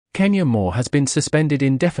Kenya Moore has been suspended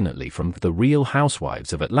indefinitely from The Real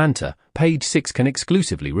Housewives of Atlanta, page 6 can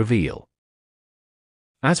exclusively reveal.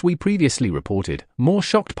 As we previously reported, Moore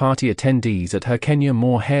shocked party attendees at her Kenya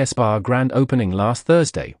Moore hair spa grand opening last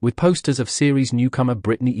Thursday with posters of series newcomer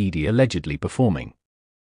Brittany Eady allegedly performing.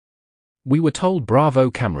 We were told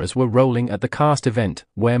Bravo cameras were rolling at the cast event,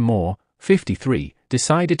 where Moore, 53,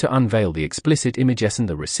 decided to unveil the explicit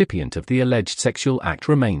imagesnThe recipient of the alleged sexual act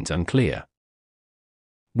remains unclear.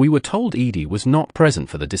 We were told Eady was not present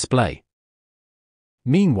for the display.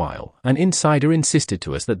 Meanwhile, an insider insisted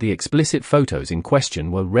to us that the explicit photos in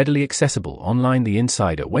question were readily accessible online. The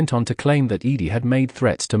insider went on to claim that Eady had made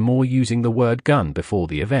threats to Moore using the word gun before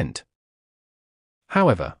the event.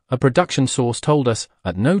 However, a production source told us,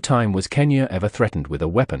 at no time was Kenya ever threatened with a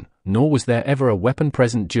weapon, nor was there ever a weapon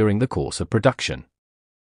present during the course of production.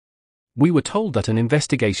 We were told that an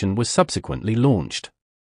investigation was subsequently launched.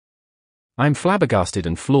 I'm flabbergasted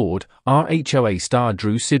and floored, Rhoa star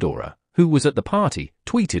Drew Sidora, who was at the party,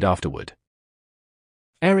 tweeted afterward.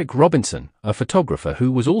 Eric Robinson, a photographer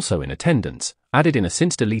who was also in attendance, added in a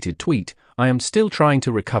since-deleted tweet, I am still trying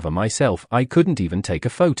to recover myself, I couldn't even take a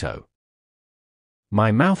photo.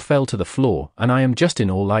 My mouth fell to the floor, and I am just in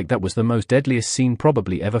awe, like that was the most deadliest scene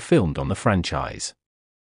probably ever filmed on the franchise.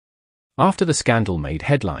 After the scandal made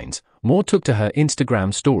headlines, Moore took to her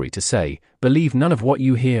Instagram story to say, believe none of what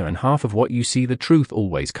you hear and half of what you see, the truth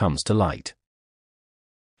always comes to light.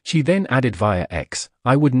 She then added via X,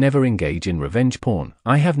 I would never engage in revenge porn,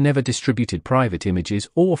 I have never distributed private images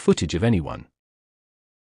or footage of anyone,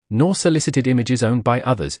 nor solicited images owned by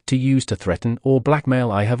others to use to threaten or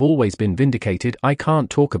blackmail. I have always been vindicated. I can't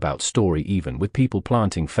talk about story even with people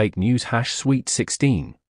planting fake news #sweet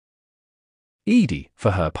 16. Eady,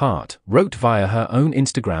 for her part, wrote via her own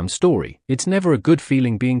Instagram story, it's never a good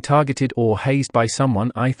feeling being targeted or hazed by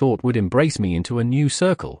someone I thought would embrace me into a new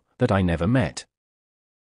circle that I never met.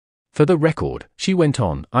 For the record, she went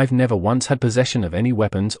on, I've never once had possession of any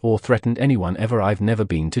weapons or threatened anyone ever. I've never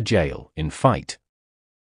been to jail, in fight,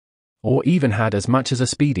 or even had as much as a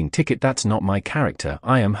speeding ticket. That's not my character.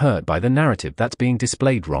 I am hurt by the narrative that's being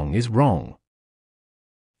displayed. Wrong is wrong.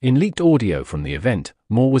 In leaked audio from the event,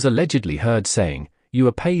 Moore was allegedly heard saying, you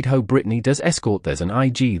are paid ho Brittany does escort. There's an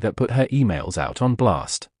IG that put her emails out on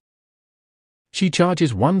blast. She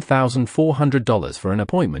charges $1,400 for an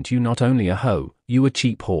appointment. You not only a hoe, you a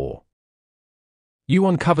cheap whore. You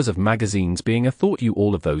on covers of magazines being a thought, you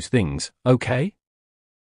all of those things, okay?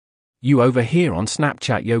 You over here on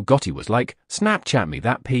Snapchat, Yo Gotti was like, Snapchat me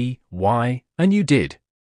that P.Y., and you did.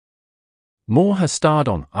 Moore has starred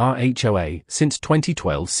on Rhoa since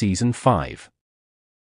 2012 season 5.